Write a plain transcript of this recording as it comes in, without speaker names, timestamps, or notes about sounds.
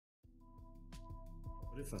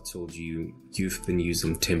If I told you you've been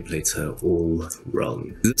using Templator all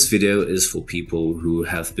wrong? This video is for people who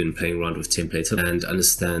have been playing around with Templator and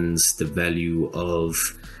understands the value of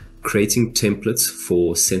creating templates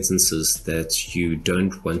for sentences that you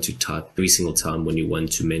don't want to type every single time when you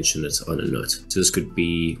want to mention it on a note. So this could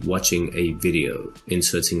be watching a video,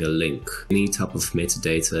 inserting a link, any type of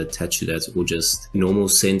metadata attached to that, or just normal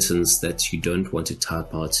sentence that you don't want to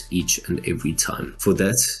type out each and every time. For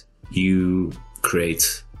that, you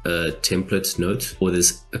create a template note, or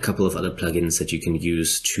there's a couple of other plugins that you can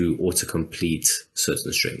use to autocomplete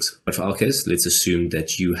certain strings. But for our case, let's assume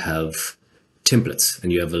that you have templates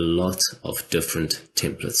and you have a lot of different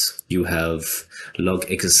templates. You have log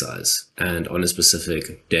exercise, and on a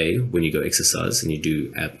specific day when you go exercise and you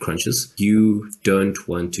do ab crunches, you don't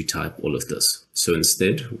want to type all of this. So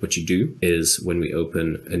instead, what you do is when we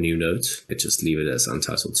open a new note, just leave it as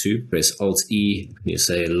untitled 2, press Alt-E, and you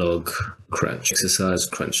say log crunch, exercise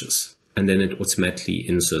crunches, and then it automatically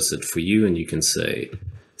inserts it for you, and you can say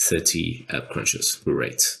 30 ab crunches.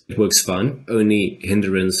 Great. It works fine. Only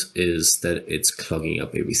hindrance is that it's clogging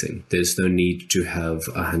up everything. There's no need to have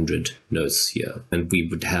 100 notes here. And we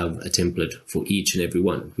would have a template for each and every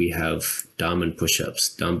one. We have diamond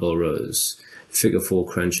push-ups, dumbbell rows, figure 4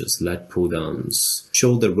 crunches, lat pull downs,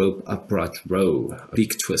 shoulder rope upright row,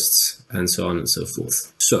 peak twists, and so on and so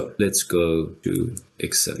forth. So let's go to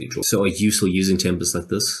Excel draw. So are you still using templates like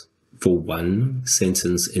this for one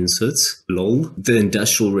sentence inserts? Lol. The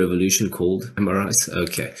Industrial Revolution called, am I right?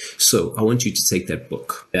 Okay. So I want you to take that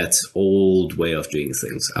book, that old way of doing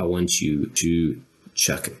things. I want you to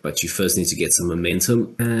chuck it, but you first need to get some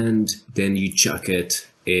momentum, and then you chuck it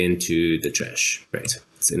into the trash. Great.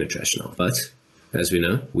 It's in the trash now. But as we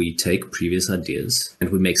know, we take previous ideas and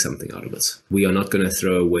we make something out of it. We are not going to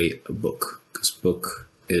throw away a book, because book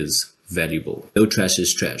is valuable. No trash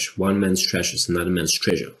is trash. One man's trash is another man's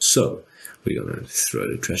treasure. So we're going to throw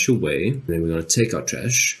the trash away, and then we're going to take our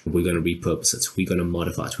trash, we're going to repurpose it, we're going to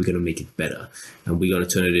modify it, we're going to make it better, and we're going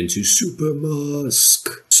to turn it into Super Musk.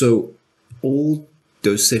 So all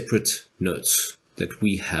those separate notes that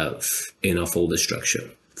we have in our folder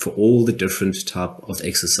structure for all the different type of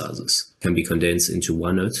exercises can be condensed into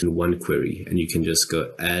one note and one query, and you can just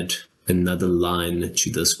go add another line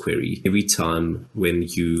to this query every time when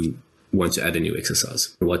you want to add a new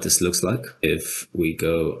exercise. And what this looks like if we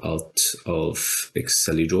go out of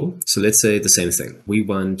Excel draw. So let's say the same thing. We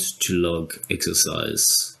want to log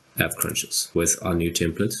exercise ab crunches with our new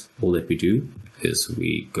template. All that we do is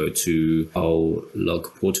we go to our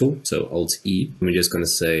log portal. So Alt-E, and we're just going to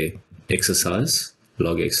say exercise,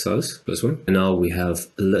 log exercise, this one. And now we have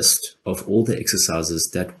a list of all the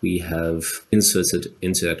exercises that we have inserted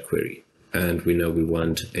into that query. And we know we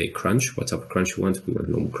want a crunch. What type of crunch we want? We want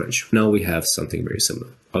a normal crunch. Now we have something very similar.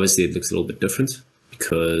 Obviously, it looks a little bit different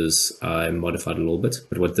because I modified a little bit.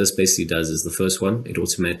 But what this basically does is the first one, it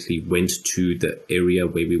automatically went to the area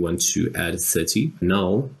where we want to add 30.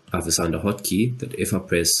 Now I've assigned a hotkey that if I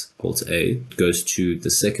press Alt-A, it goes to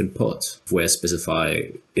the second part where I specify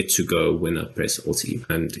it to go when I press Alt-E.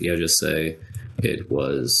 And here I just say it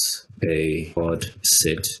was a hard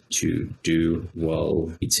set to do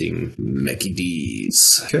while eating Mackie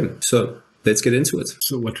D's. Okay, so let's get into it.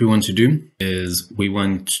 So what we want to do is we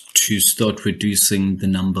want to start reducing the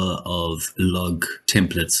number of log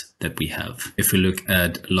templates that we have. If we look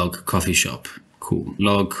at log coffee shop, cool.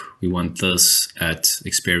 Log, we want this at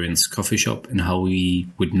experience coffee shop, and how we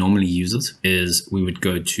would normally use it is we would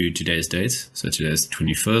go to today's date. So today is the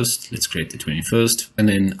 21st. Let's create the 21st. And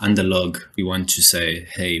then under log, we want to say,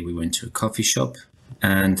 hey, we went to a coffee shop.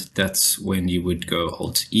 And that's when you would go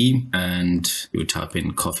Alt-E and you would type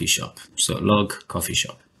in coffee shop. So log coffee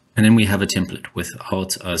shop. And then we have a template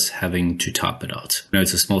without us having to type it out. I know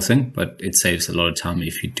it's a small thing, but it saves a lot of time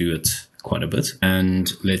if you do it quite a bit.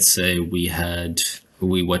 And let's say we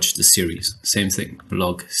watched the series, same thing,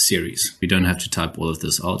 log series. We don't have to type all of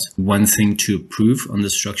this out. One thing to approve on the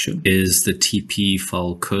structure is the TP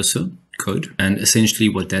file cursor code. And essentially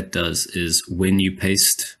what that does is when you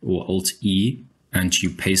paste or Alt-E and you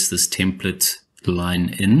paste this template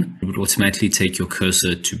line in, it would automatically take your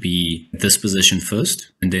cursor to be this position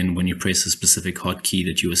first, and then when you press a specific hotkey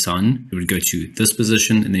that you assign, it would go to this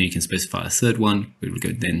position, and then you can specify a third one, it would go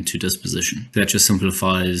then to this position. That just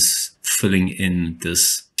simplifies filling in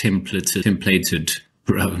this templated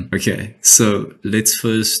row. Okay, so let's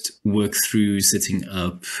first work through setting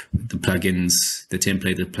up the plugins, the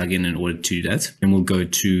templated plugin in order to do that. And we'll go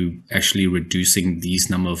to actually reducing these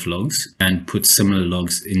number of logs and put similar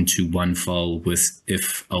logs into one file with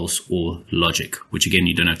if, else, or logic, which again,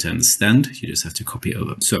 you don't have to understand. You just have to copy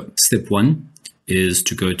over. So step one is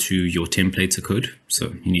to go to your templater code.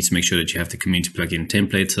 So you need to make sure that you have the community plugin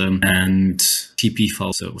templater and TP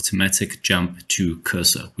file, so automatic jump to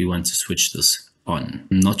cursor. We want to switch this on.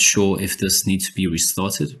 I'm not sure if this needs to be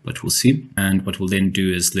restarted, but we'll see. And what we'll then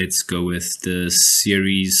do is let's go with the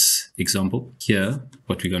series example. Here,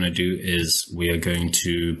 what we're going to do is we are going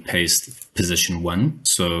to paste position 1.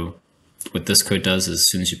 So what this code does is as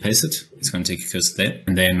soon as you paste it, it's going to take a cursor there.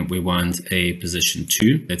 And then we want a position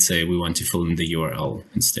 2. Let's say we want to fill in the URL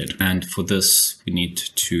instead. And for this, we need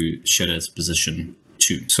to show it as position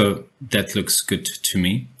 2. So that looks good to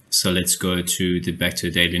me. So let's go to the back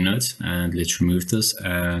to the daily note and let's remove this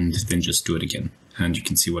and then just do it again. And you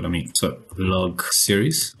can see what I mean. So log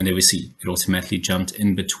series, and there we see it automatically jumped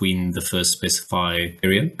in between the first specify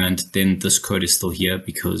area. And then this code is still here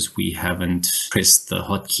because we haven't pressed the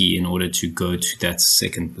hotkey in order to go to that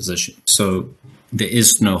second position. So there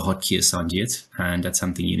is no hotkey assigned yet, and that's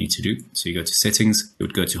something you need to do. So you go to settings, you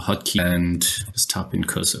would go to hotkey and just type in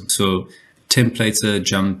cursor. So templater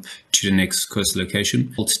jump to the next cursor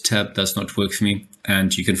location. Alt tab does not work for me,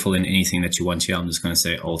 and you can fill in anything that you want here. I'm just going to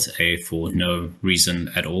say Alt A for no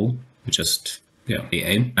reason at all, just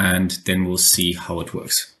A, and then we'll see how it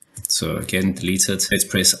works. So again, delete it. Let's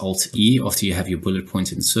press Alt E after you have your bullet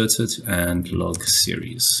point inserted and log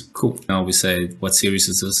series. Cool. Now we say, what series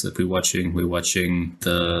is this that we're watching? We're watching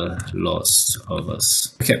The Last of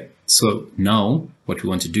Us. Okay. So now what we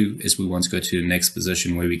want to do is we want to go to the next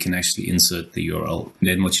position where we can actually insert the URL. And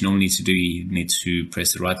then what you normally need to do, you need to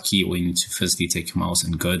press the right key, or you need to firstly take your mouse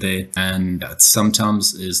and go there. And that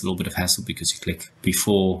sometimes is a little bit of hassle because you click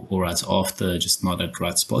before or right after, just not at the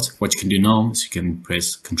right spot. What you can do now is you can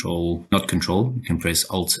press you can press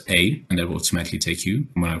Alt A, and that will automatically take you,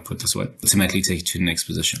 when I put this way, automatically take you to the next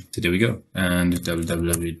position. So there we go. And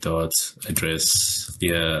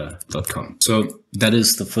www.addresshere.com. So that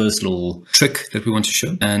is the first little trick that we want to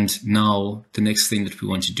show. And now the next thing that we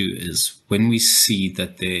want to do is when we see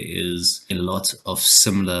that there is a lot of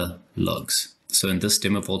similar logs. So in this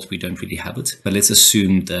demo vault, we don't really have it, but let's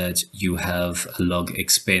assume that you have a log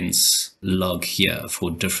expense log here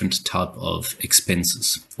for different type of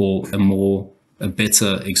expenses. Or a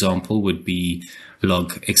better example would be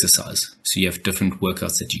log exercise. So you have different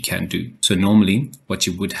workouts that you can do. So normally what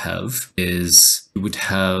you would have is you would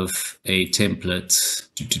have a template.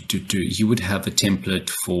 You would have a template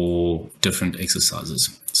for different exercises.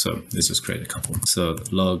 So let's just create a couple. So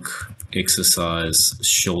log exercise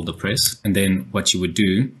shoulder press. And then what you would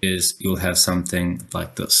do is you'll have something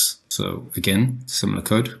like this. So again, similar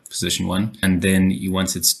code, position 1, and then you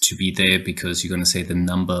want it to be there because you're going to say the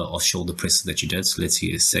number of shoulder presses that you did. So let's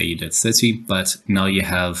say you did 30, but now you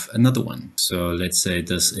have another one. So let's say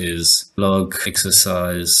this is log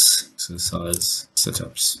exercise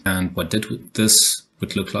setups. And what this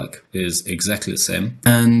would look like is exactly the same.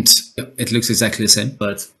 And it looks exactly the same,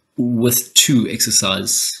 but with two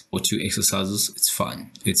exercises, it's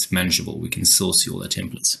fine. It's manageable. We can still see all the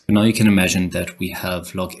templates. Now you can imagine that we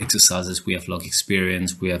have log exercises, we have log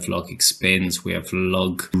experience, we have log expense, we have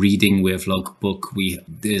log reading, we have log book.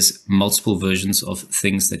 There's multiple versions of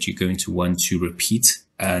things that you're going to want to repeat,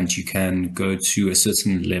 and you can go to a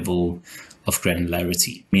certain level of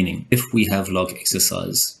granularity. Meaning, if we have log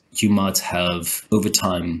exercise, you might have over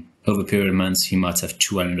time, over a period of months, you might have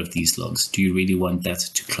 200 of these logs. Do you really want that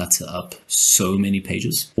to clutter up so many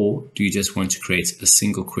pages? Or do you just want to create a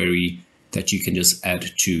single query that you can just add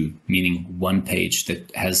to, meaning one page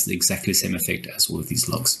that has exactly the same effect as all of these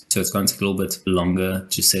logs? So it's going to take a little bit longer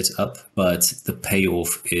to set up, but the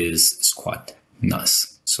payoff is quite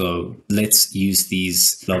nice. So let's use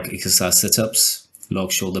these log exercise setups,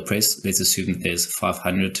 log shoulder press. Let's assume that there's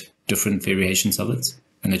 500 different variations of it.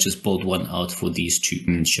 And let's just build one out for these two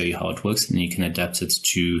and show you how it works. And you can adapt it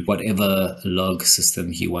to whatever log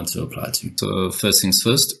system you want to apply to. So first things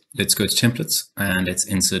first, let's go to templates and let's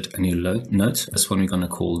insert a new note. This one we're going to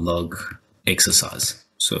call log exercise.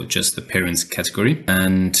 So just the parents category.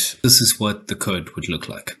 And this is what the code would look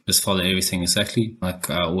like. Just follow everything exactly. Like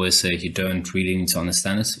I always say, you don't really need to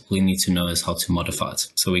understand it. All you need to know is how to modify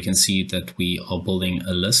it. So we can see that we are building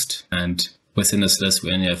a list, and within this list,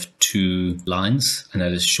 we only have 2 lines, and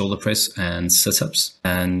that is shoulder press and sit-ups.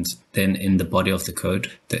 And then in the body of the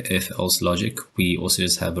code, the if else logic, we also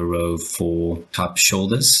just have a row for type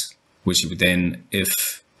shoulders, which would then,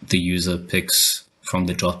 if the user picks from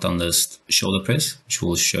the drop-down list shoulder press, which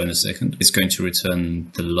we'll show in a second, it's going to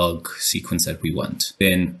return the log sequence that we want.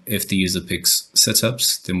 Then if the user picks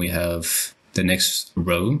sit-ups, then we have the next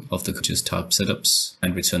row of the code, just type sit-ups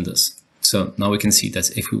and return this. So now we can see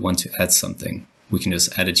that if we want to add something, we can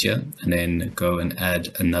just add it here and then go and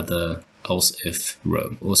add another else if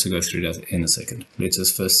row. We'll also go through that in a second. Let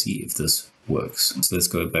us first see if this works. So let's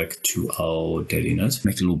go back to our daily notes,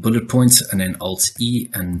 make a little bullet points, and then Alt E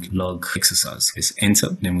and log exercise. Let's enter.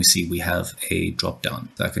 Then we see we have a drop down.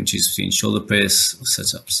 So I can choose between shoulder press or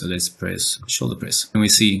sit up. So let's press shoulder press. And we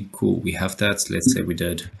see, cool, we have that. Let's say we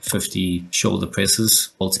did 50 shoulder presses.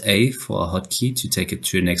 Alt A for our hotkey to take it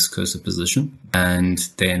to the next cursor position. And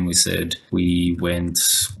then we said we went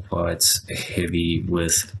quite heavy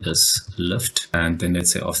with this lift. And then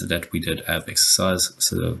let's say after that we did ab exercise.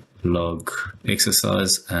 So log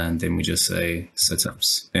exercise, and then we just say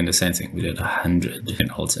sit-ups. Then the same thing, we did 100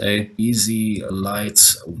 in Alt A. Easy, light,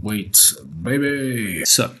 weight, baby.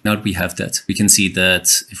 So now that we have that, we can see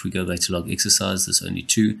that if we go back to log exercise, there's only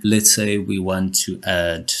 2. Let's say we want to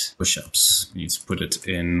add push-ups. We need to put it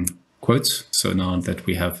in quotes. So now that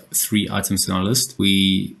we have 3 items in our list,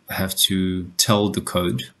 we have to tell the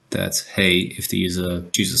code that, hey, if the user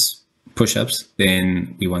chooses push-ups,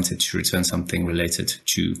 then we want it to return something related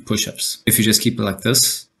to push-ups. If you just keep it like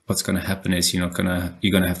this, what's going to happen is you're going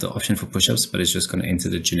to have the option for push-ups, but it's just going to enter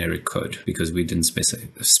the generic code because we didn't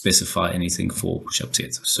specify anything for push-ups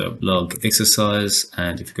yet. So log exercise,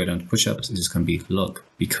 and if you go down to push-ups, it's just going to be log,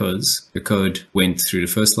 because the code went through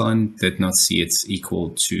the first line, did not see it's equal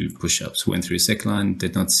to push-ups, went through the second line,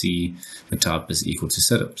 did not see the type is equal to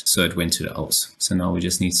sit-ups, so it went to the else. So now we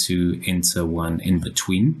just need to enter one in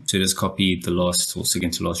between. So just copy the last or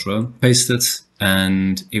second to last row, paste it,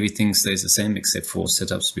 and everything stays the same except for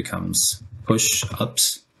sit-ups becomes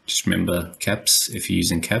push-ups. Just remember caps, if you're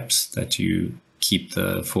using caps, that you keep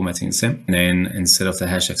the formatting the same. And then instead of the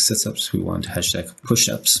hashtag sit-ups, we want hashtag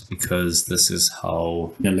push-ups, because this is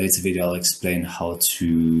how, in a later video, I'll explain how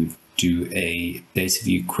to do a data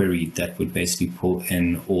view query that would basically pull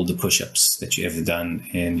in all the push-ups that you ever done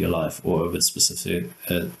in your life or over a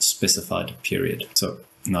specified period. So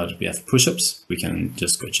now that we have push-ups, we can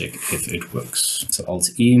just go check if it works. So Alt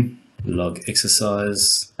E, log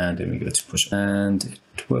exercise, and then we go to push, and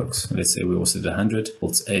it works. Let's say we also did 100.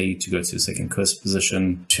 Alt A to go to the second cursor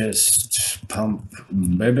position. Chest pump,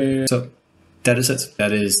 baby. So that is it.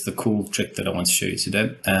 That is the cool trick that I want to show you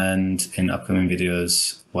today. And in upcoming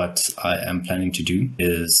videos, what I am planning to do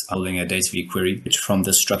is building a data view query from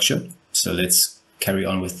this structure. So let's carry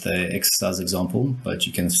on with the exercise example, but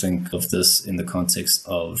you can think of this in the context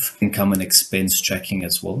of income and expense tracking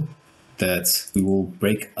as well, that we will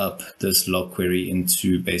break up this log query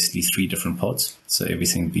into basically 3 different parts. So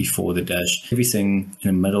everything before the dash, everything in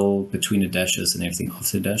the middle between the dashes, and everything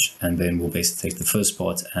after the dash. And then we'll basically take the first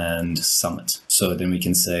part and sum it. So then we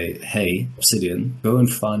can say, hey, Obsidian, go and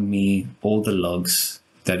find me all the logs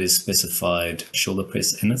that is specified shoulder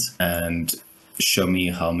press in it, and show me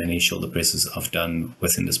how many shoulder presses I've done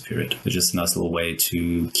within this period. So just a nice little way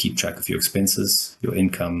to keep track of your expenses, your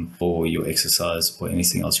income, or your exercise, or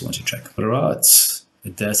anything else you want to track. All right,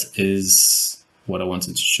 that is what I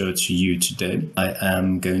wanted to show to you today. I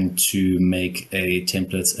am going to make a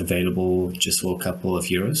template available just for a couple of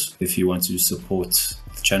euros if you want to support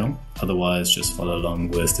the channel. Otherwise, just follow along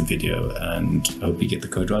with the video, and I hope you get the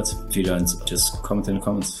code right. If you don't, just comment in the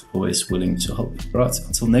comments. Always willing to help. All right,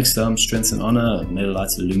 until next time, strength and honor, may the light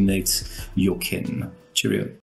illuminate your kin. Cheerio.